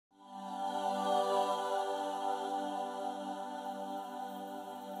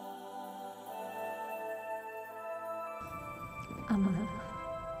Ama.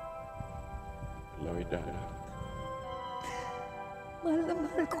 Eloida. Mahal na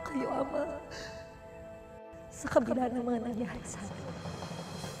mahal ko kayo, Ama. Sa kabila ng mga nangyari sa akin.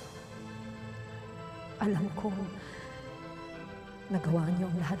 Alam ko, nagawa niyo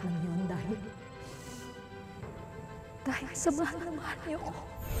ang lahat ng yun dahil sa mahal na mahal niyo ko.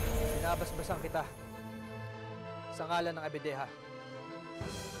 Binabasbasan kita sa ngalan ng Abedeha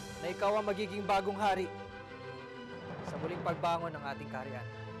na ikaw ang magiging bagong hari sa muling pagbangon ng ating kaharian.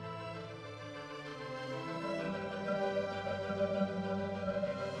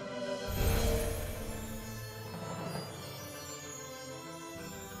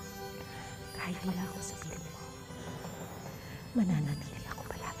 Kahit wala ako sa piling mo, mananatili ako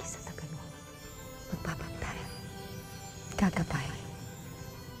palagi sa tabi mo. Magpapantay, gagabay.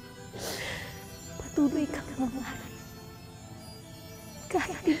 Patuloy kang mamahalin.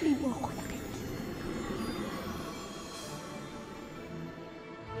 Kahit hindi mo ako nakikita.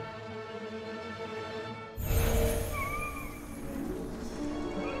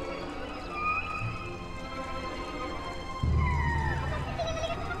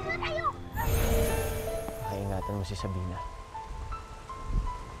 Paingatan mo si Sabina.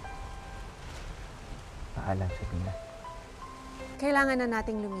 Paalam, Sabina. Kailangan na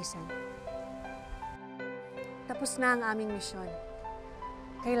nating lumisan. Tapos na ang aming misyon.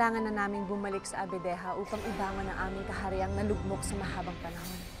 Kailangan na naming bumalik sa Abedeha upang ibangon ang aming kahariang nalugmok sa mahabang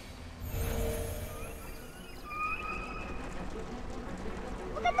panahon.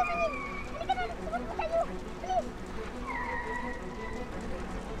 Huwag ka tumingin! Halika na! Sumunod ko tayo! Please!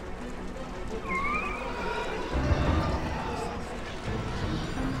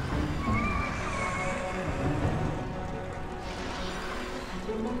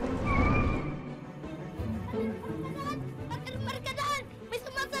 Patermarkadaan! May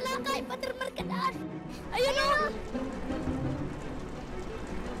sumasalakay! Patermarkadaan! Ayun o!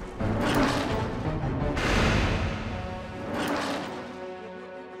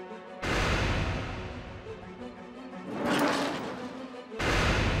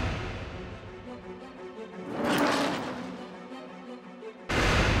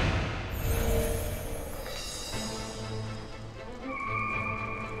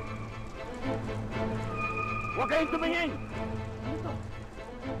 Huwag kayong tumingin! Ano ito?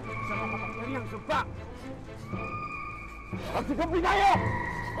 Isang makapangyarihang sumpa! Magsikampi tayo!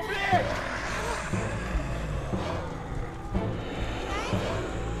 Kumpi!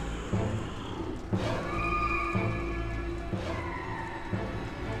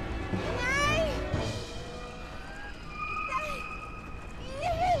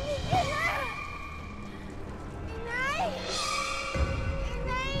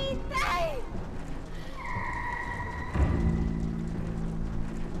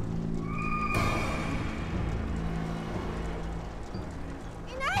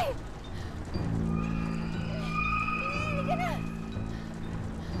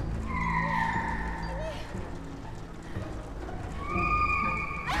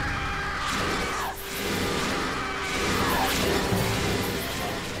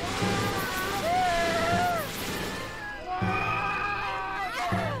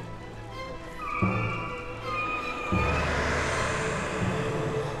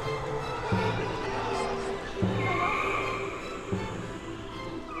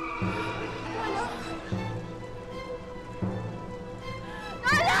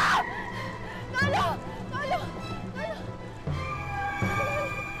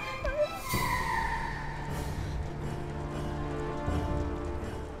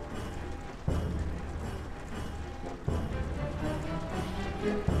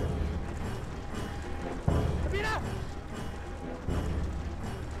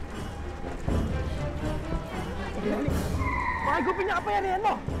 Makigupin niya kapangyarihan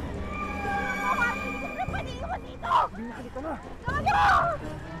mo! Sobrang paniyo ko dito! Hindi na halika na! Lolo!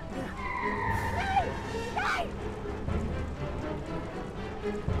 Nay! Nay!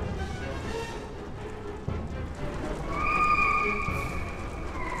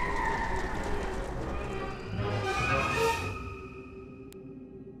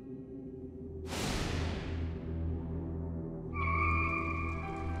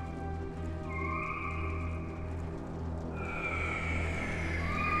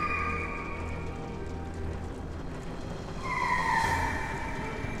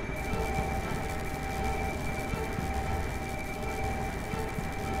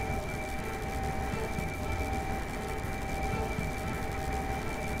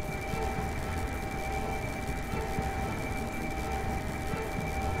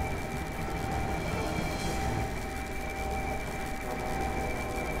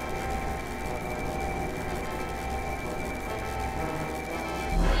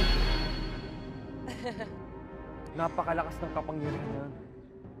 Napakalakas ng kapangyarihan na yun.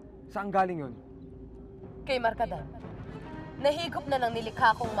 Saan galing yun? Kay Markadan. Nahigop na ng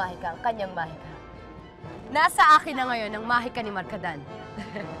nilikha kong Mahika ang kanyang Mahika. Nasa akin na ngayon ang Mahika ni Markadan.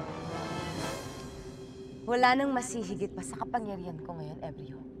 Wala nang masihigit pa sa kapangyarihan ko ngayon,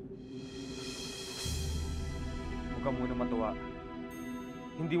 Ebrio. Huwag ka muna matuwa.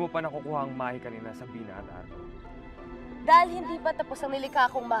 Hindi mo pa nakukuha ang Mahika ni na Sabina at Argo. Dahil hindi pa tapos ang nilikha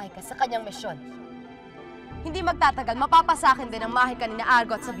kong Mahika sa kanyang misyon. Hindi magtatagal, mapapasakin din ang Mahika ni na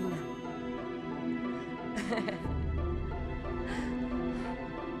Argo at Sabina.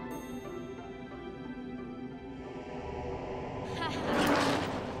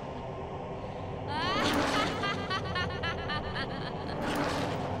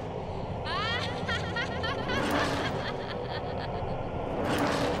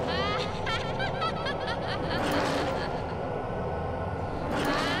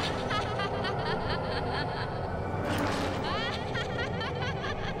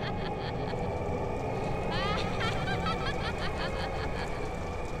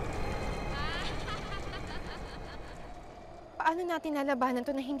 Paano natin lalabanan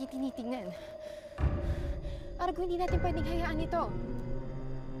to na hindi tinitingnan? Argo, hindi natin pwedeng hayaan ito.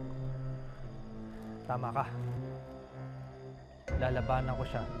 Tama ka. Lalabanan ko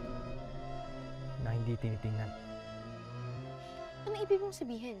siya na hindi tinitingnan. Ano ibig mong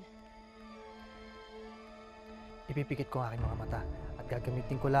sabihin? Ipipikit ko ang aking mga mata at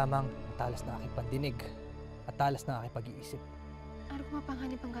gagamitin ko lamang ang talas na aking pandinig at talas na aking pag-iisip. Argo,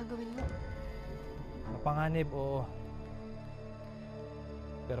 mapanganib ang gagawin mo. Mapanganib, oo.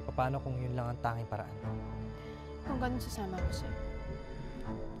 Pero paano kung yun lang ang tanging paraan? Kung ganun, sasama ko sa'yo.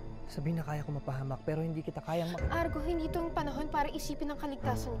 Sabihin na kaya ko mapahamak pero hindi kita kayang Argo, hindi ito ang panahon para isipin ang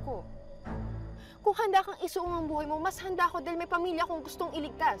kaligtasan ko. Kung handa kang isuong ang buhay mo, mas handa ako dahil may pamilya akong gustong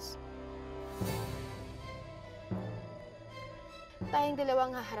iligtas. Tayong dalawa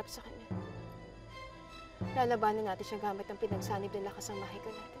ang haharap sa kanya. Lalabanan natin siya gamit ang pinagsanib ng lakas ng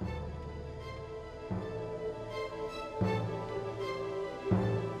Mahika natin.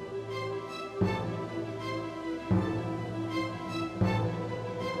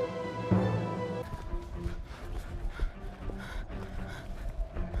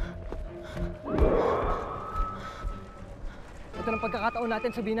 Ito ng pagkakataon natin,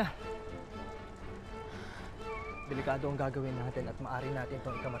 Sabina. Delikado ang gagawin natin at maaari natin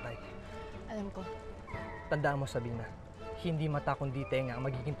itong ikamatay. Alam ko. Tandaan mo, Sabina, hindi mata kundi tenga ang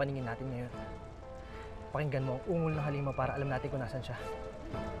magiging paningin natin ngayon. Pakinggan mo ang ungol ng halima para alam natin kung nasan siya.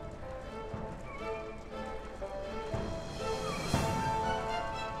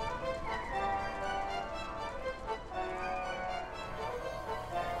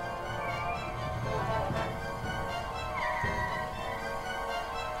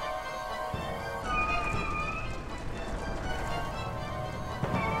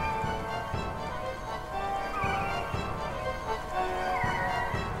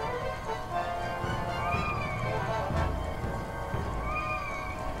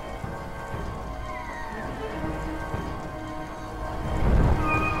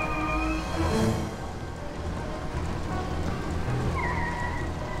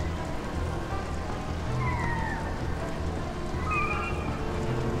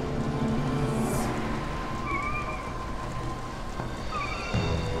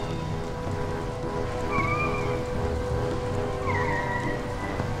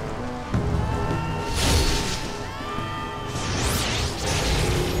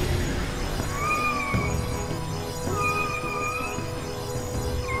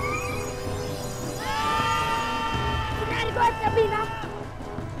 Sabina!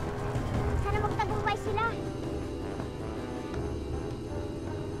 Sana magtagumpay sila.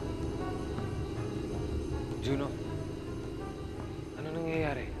 Juno, ano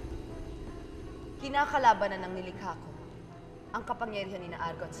nangyayari? Kinakalabanan ng nilikha ko ang kapangyarihan ni na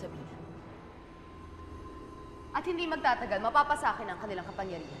Argo at Sabina. At hindi magtatagal, mapapasakin ang kanilang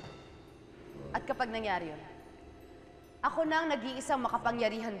kapangyarihan. At kapag nangyari yun, ako na ang nag-iisang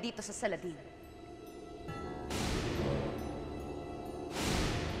makapangyarihan dito sa Saladin.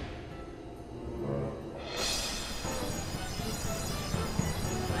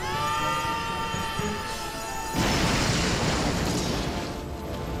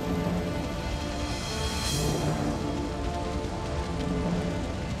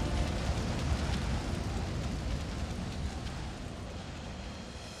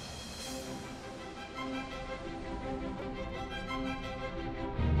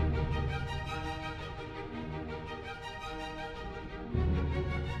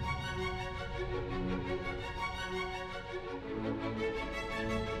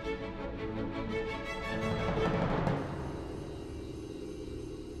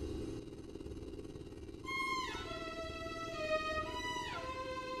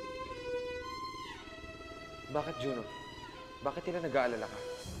 Bakit, Juno? Bakit tila nag-aalala ka?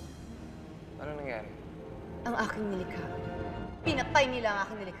 Ano nangyari? Ang aking nilikha. Pinatay nila ang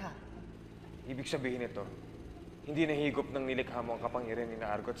aking nilikha. Ibig sabihin nito, hindi nahigop ng nilikha mo ang kapangyarihan ni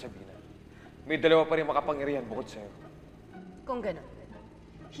Argo at Sabina. May dalawa pa rin makapangyarihan bukod sa'yo. Kung gano'n,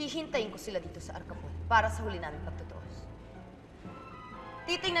 hihintayin ko sila dito sa Arcapon para sa huli naming pagtutuos.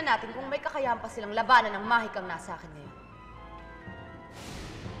 Titingnan natin kung may kakayahan pa silang labanan ng mahikang nasa akin ngayon.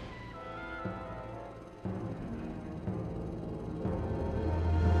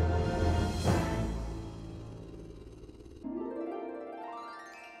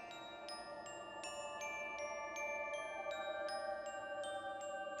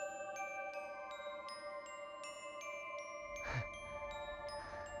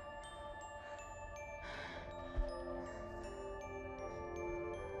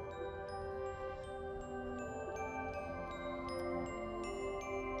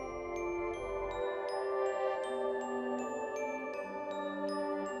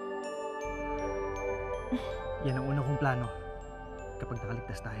 Yan ang unang kong plano kapag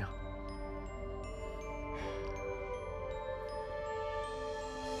nakaligtas tayo.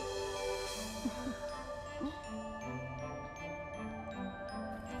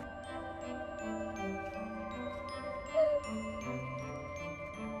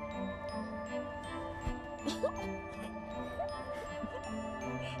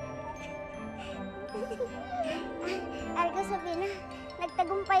 Argo, Sabina,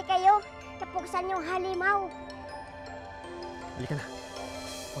 nagtagumpay kayo. Napuksan yung halimaw. Halika na.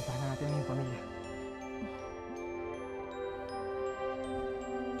 Puntahan na natin ang iyong pamilya.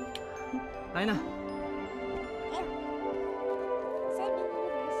 Tayo na.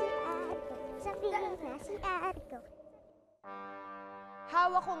 Sabina si Argo.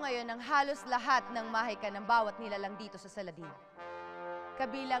 Hawak ko ngayon ang halos lahat ng mahika ng bawat nilalang dito sa Saladin.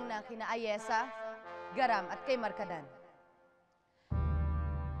 Kabilang na kina Ayesa, Garam at kay Markadan.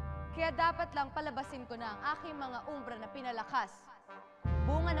 Kaya dapat lang palabasin ko na ang aking mga umbra na pinalakas,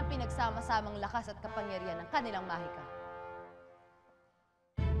 bunga ng pinagsama-samang lakas at kapangyarihan ng kanilang mahika.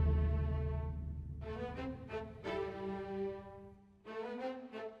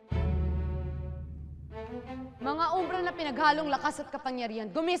 Mga umbra na pinaghalong lakas at kapangyarihan,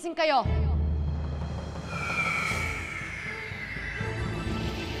 gumising kayo!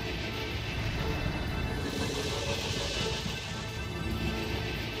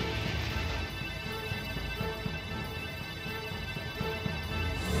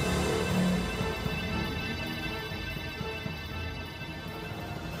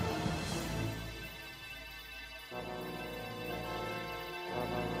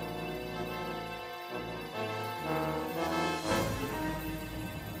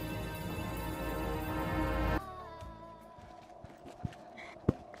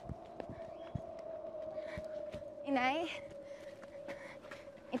 Inay?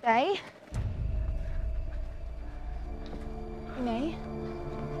 Itay? Inay?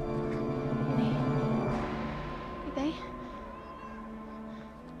 Inay? Itay?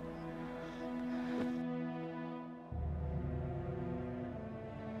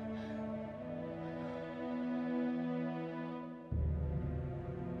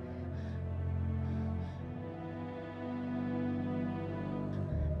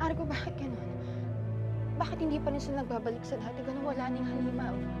 Argo, bakit ganun? Bakit hindi pa rin sila nagbabalik sa dati? Ganun wala ning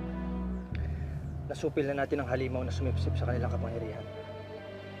halimaw. Nasupil na natin ang halimaw na sumipsip sa kanilang kapangyarihan.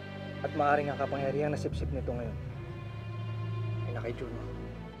 At maaaring ang kapangyarihan na sipsip nito ngayon ay na kay Juno.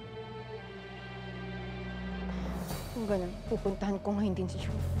 Kung ganun, pupuntahan ko ngayon din si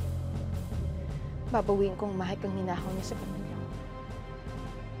Juno. Babawiin kong mahikang ninakaw niya sa pamilya ko.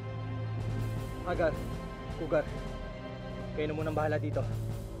 Agar, Kugar, kayo na munang bahala dito.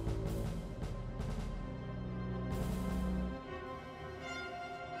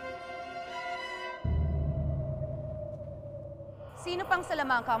 Sino pang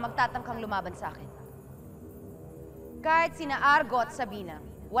salamangka ang magtatangkang lumaban sa akin? Kahit sina Argo at Sabina,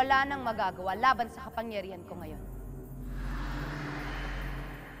 wala nang magagawa laban sa kapangyarihan ko ngayon.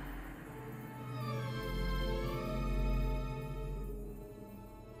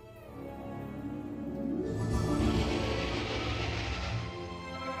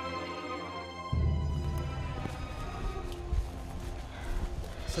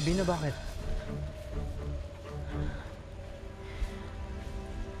 Sabina, bakit?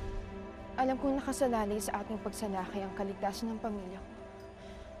 Alam kong nakasalalay sa ating pagsalakay ang kaligtasan ng pamilya ko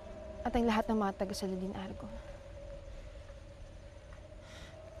at ang lahat ng mga taga-Saladin Argo.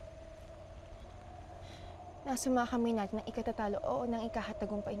 Nasa mga kamay natin ng ikatatalo o ng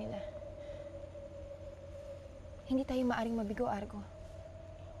ikahatagumpay nila. Hindi tayo maaring mabigo, Argo.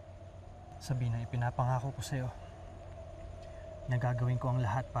 Sabina, ipinapangako ko sa'yo na gagawin ko ang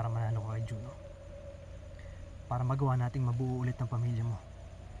lahat para manalo ka kay Juno. Para magawa nating mabuo ulit ng pamilya mo.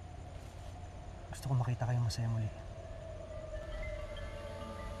 Gusto ko makita kayong masaya muli.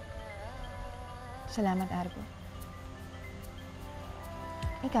 Salamat, Argo.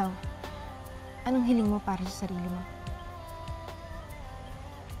 Ikaw, anong hiling mo para sa sarili mo?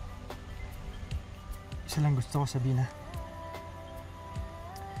 Isa lang gusto ko, Sabina.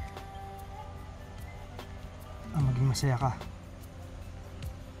 Ang maging masaya ka.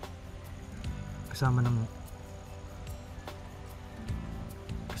 Kasama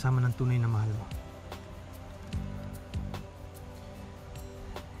ng tunay na mahal mo.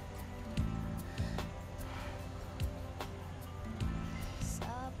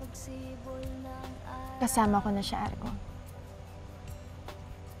 Kasama ko na siya, Argo.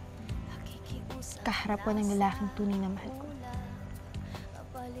 Kaharap ko ng lalaking tunay na mahal ko.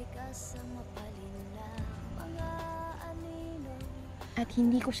 At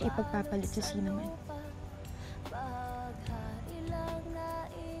hindi ko siya ipagpapalit sa sino man.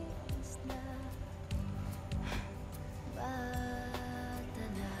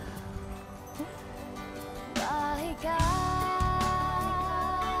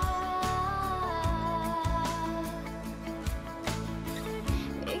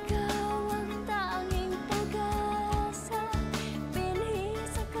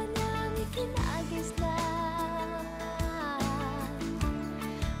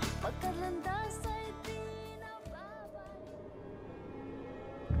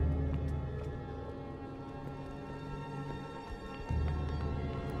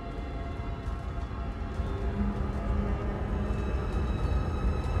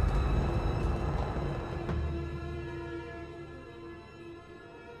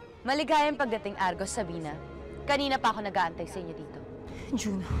 Maligayang pagdating, Argo, Sabina. Kanina pa ako nag-aantay sa inyo dito.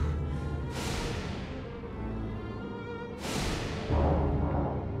 Juno.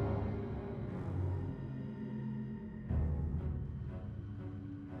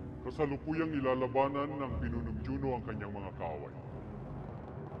 Kasalukuyang ilalabanan ng pinunong Juno ang kanyang mga kaaway.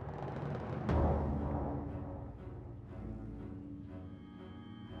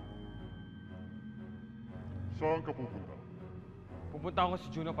 Saan ka pupunta? Pupunta ako si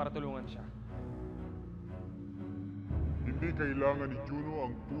Juno para tulungan siya. Hindi kailangan ni Juno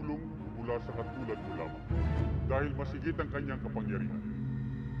ang tulong mula sa katulad mo lamang. Dahil masigit ang kanyang kapangyarihan.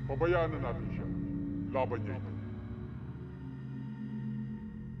 Pabayaan na natin siya. Laban niya ito.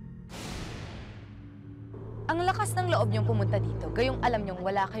 Ang lakas ng loob niyong pumunta dito, gayong alam niyong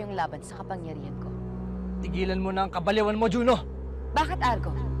wala kayong laban sa kapangyarihan ko. Tigilan mo na ang kabaliwan mo, Juno! Bakit,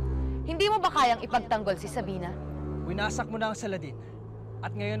 Argo? Hindi mo ba kayang ipagtanggol si Sabina? Winasak mo na ang Saladin.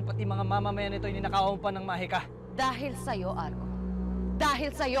 At ngayon, pati mga mamamayan nito ay ninakawan pa ng Majika. Dahil sa'yo, Argo.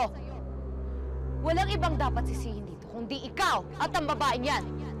 Dahil sa'yo. Walang ibang dapat sisihin dito, kundi ikaw at ang babaeng yan.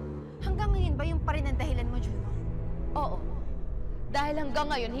 Hanggang ngayon ba yung pa rin ang dahilan mo, Juno? Oo. Dahil hanggang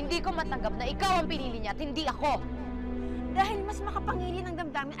ngayon, hindi ko matanggap na ikaw ang pinili niya at hindi ako. Dahil mas makapangili ng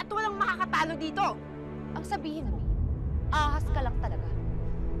damdamin at walang makakatalo dito. Ang sabihin mo, ahas ka lang talaga.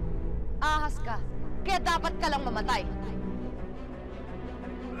 Ahas ka. Kaya dapat ka lang mamatay.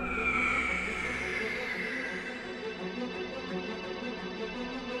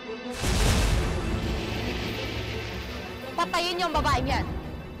 Patayin niyo ang babaeng yan.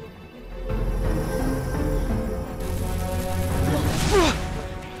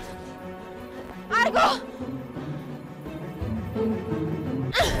 Argo!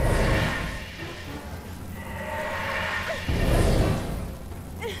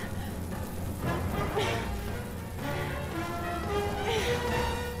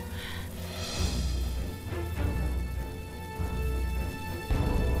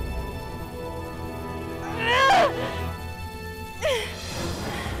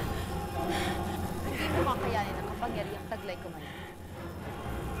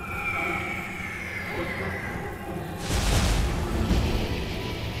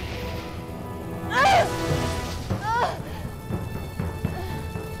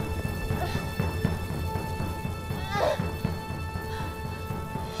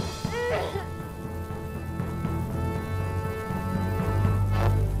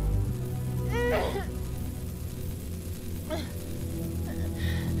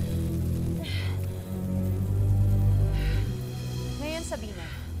 Sabina,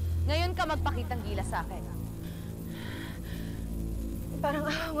 ngayon ka magpakitang gila sa akin. Parang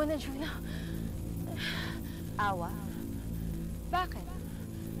awa na, Juno. Awa? Bakit?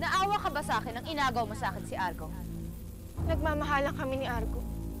 Naawa ka ba sa akin nang inagaw mo sa akin si Argo? Nagmamahalan kami ni Argo.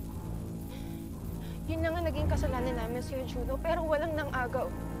 Yun na nga naging kasalanan namin sa'yo, Juno, pero walang nang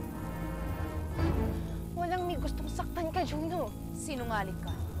agaw. Walang may gustong saktan ka, Juno. Sinungaling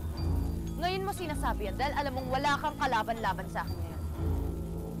ka. Ngayon mo sinasabi yan dahil alam mong wala kang kalaban-laban sa akin ngayon.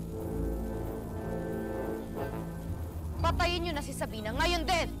 Patayin niyo na si Sabina ngayon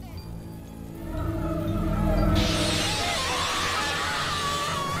din!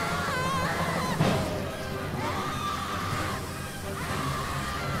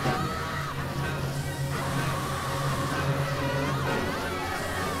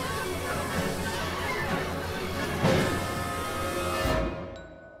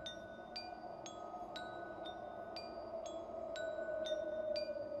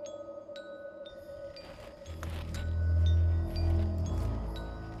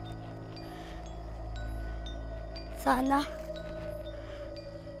 Sana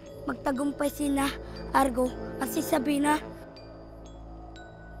magtagumpay sina Argo at si Sabina.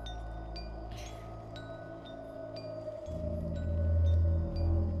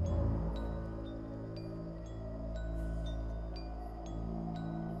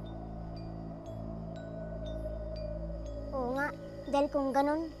 Oo nga, dahil kung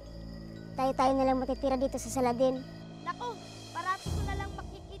ganun, tayo-tayo na lang matitira dito sa Saladin. Nako, parati ko na lang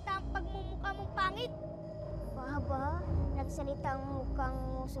makikita ang pagmumukha mong pangit. Ba, nagsalita ang mukhang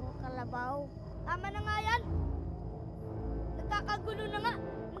musong kalabaw. Tama na nga yan. Nagkakagulo na nga.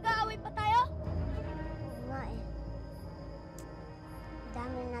 Mag-aaway pa tayo. Oo nga eh.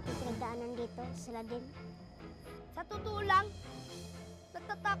 Dami na natin pinagdaanan dito sa Saladin. Sa totoo lang,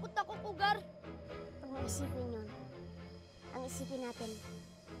 natatakot ako, Kugar. Pag maisipin yun, ang isipin natin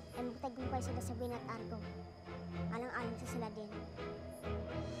ay magtagumpay sila Sabina at Argo. Alang-alang sa Saladin.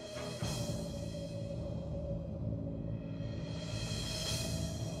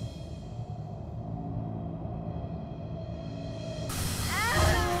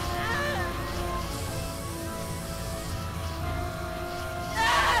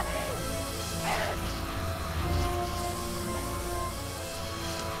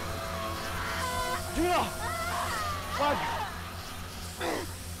 Gina! Wag!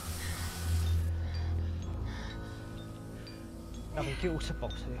 Nakikiusap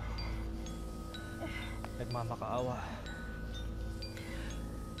ako sa'yo. Nagmamakaawa.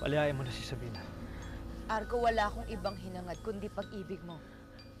 Palayain mo na si Sabina. Argo, wala akong ibang hinangad kundi pag-ibig mo.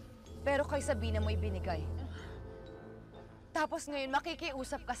 Pero kay Sabina mo ibinigay. Tapos ngayon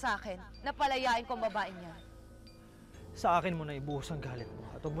makikiusap ka sa akin na palayain ko ang babaeng niya. Sa akin mo na ibuhos ang galit mo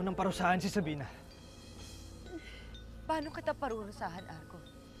at huwag mo nang parusahan si Sabina. Paano kita parurusahan, Argo?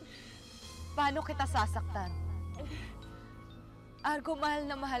 Paano kita sasaktan? Argo, mahal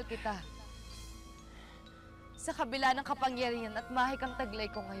na mahal kita. Sa kabila ng kapangyarihan at mahikang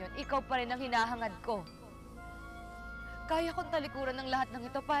taglay ko ngayon, ikaw pa rin ang hinahangad ko. Kaya kong talikuran ng lahat ng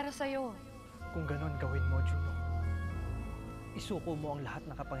ito para sa'yo. Kung ganon gawin mo, Juno, isuko mo ang lahat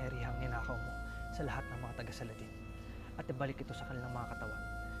ng kapangyarihang ninakaw mo sa lahat ng mga taga-Saladin at ibalik ito sa kanilang mga katawan,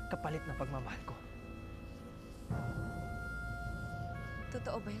 kapalit ng pagmamahal ko.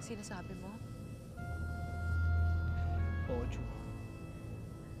 Totoo ba yung sinasabi mo? Oo, Juno.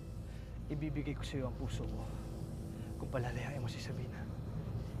 Ibibigay ko sa iyo ang puso ko kung palalayain mo si Sabina.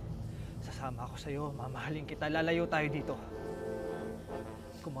 Sasama ako sa iyo, mamahalin kita, lalayo tayo dito.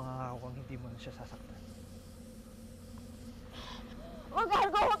 Kung mangangako kang hindi mo na siya sasaktan. Wag,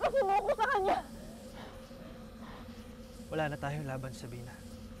 Argo! Huwag ka sumuko sa kanya! Wala na tayong laban, Sabina.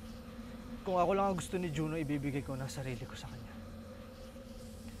 Kung ako lang ang gusto ni Juno, ibibigay ko na sarili ko sa kanya.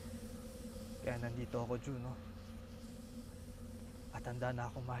 Kaya nandito ako, Juno. At handa na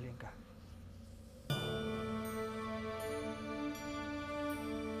akong mahalin ka.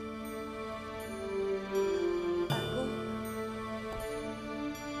 Argo?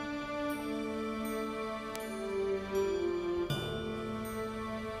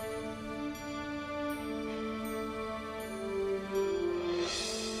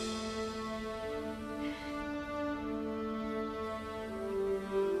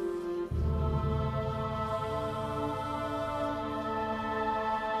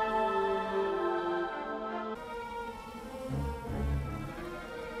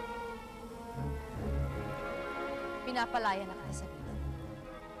 Pinapalaya na kita, Sabina.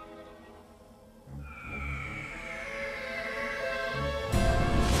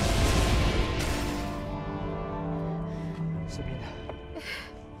 Sabina.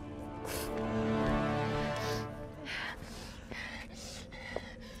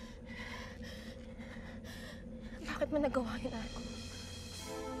 Bakit mo nagawa yun, Argo?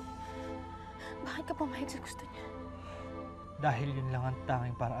 Bakit ka pumayag sa gusto niya? Dahil yun lang ang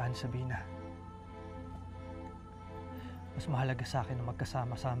tanging paraan, Sabina. Mas mahalaga sa akin na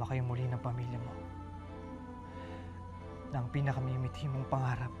magkasama-sama kayo muli ng pamilya mo. Na ang pinakamimiti mong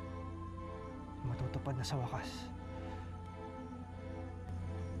pangarap matutupad na sa wakas.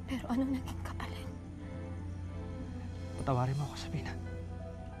 Pero ano naging kapalit? Patawarin mo ako, Sabina.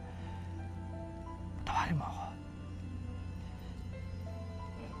 Patawarin mo ako.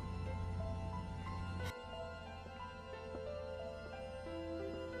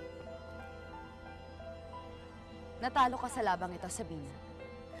 Natalo ka sa labang ito, Sabina.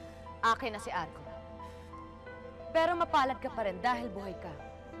 Akin na si Argo. Pero mapalad ka pa rin dahil buhay ka.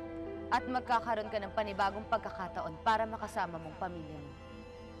 At magkakaroon ka ng panibagong pagkakataon para makasama mong pamilya mo.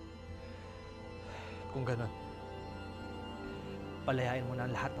 Kung ganon, palayain mo na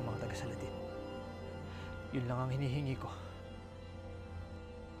ang lahat ng mga taga-Salatin. Yun lang ang hinihingi ko.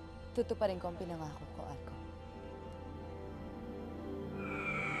 Tutuparin ko ang pinangako ko, Argo.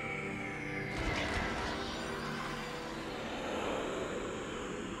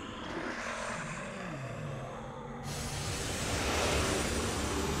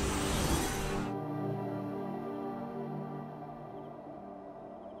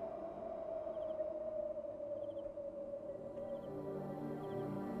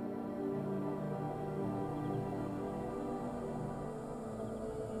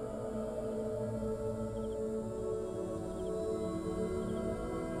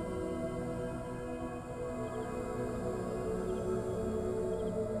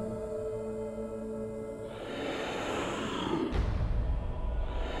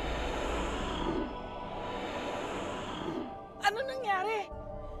 Ano nangyari?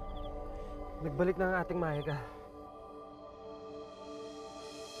 Nagbalik na ang ating Majika.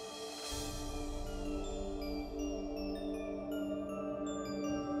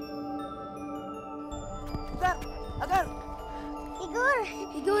 Agar! Agar! Igor!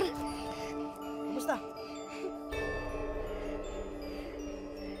 Igor! Kumusta?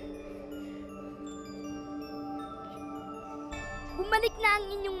 Bumalik na ang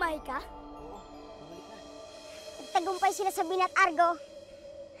inyong Majika? Nagtagumpay sila sa Sabina at Argo.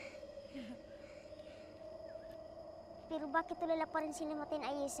 Pero bakit tulala pa rin sila Matin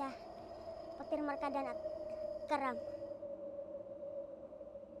Ayesa, Patir Markadan at Garam?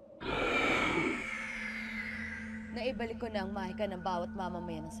 Naibalik ko na ang Majika ng bawat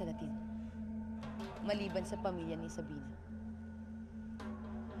mamamayan ng Salatin. Maliban sa pamilya ni Sabina.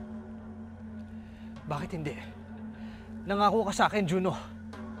 Bakit hindi? Nangako ka sa akin, Juno.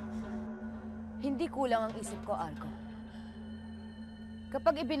 Hindi kulang ang isip ko, Argo.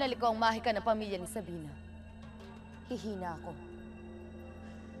 Kapag ibinalik ko ang Majika ng pamilya ni Sabina, hihina ako.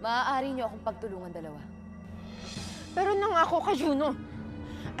 Maaari niyo akong pagtulungan dalawa. Pero nangako ka, Juno.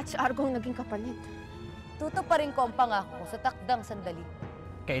 At si Argo ang naging kapalit. Tutuparin ko ang pangako ko sa takdang sandali.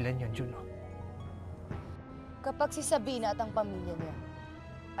 Kailan yun, Juno? Kapag si Sabina at ang pamilya niya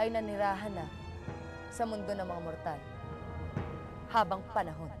ay nanirahan na sa mundo ng mga mortal habang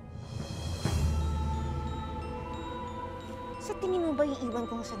panahon. Sa tingin mo ba iiwan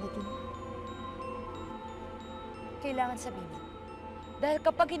ko sa Salatin? Kailangan Sabina. Dahil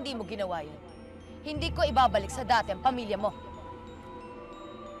kapag hindi mo ginawa yun, hindi ko ibabalik sa dati ang pamilya mo.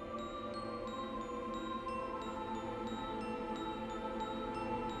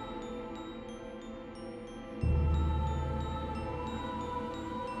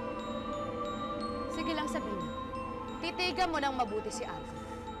 Sige lang, Sabina. Titigan mo nang mabuti si Argo.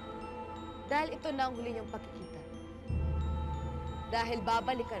 Dahil ito na ang huli niyang pagkikita. Dahil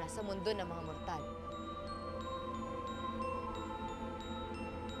babalik ka na sa mundo ng mga mortal.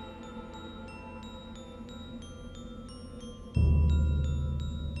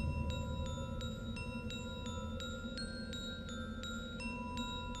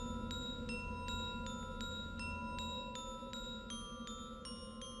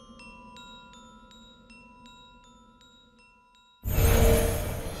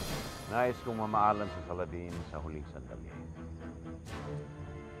 Nais kong mamaalam sa Saladin sa huling sandali.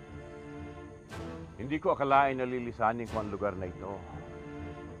 Hindi ko akalain na lilisanin ko ang lugar na ito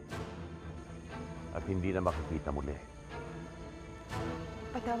at hindi na makikita muli.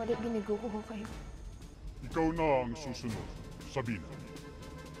 Patawad at binigo ko kayo. Ikaw na ang susunod, Sabina.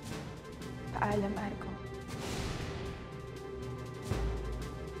 Paalam, Argo.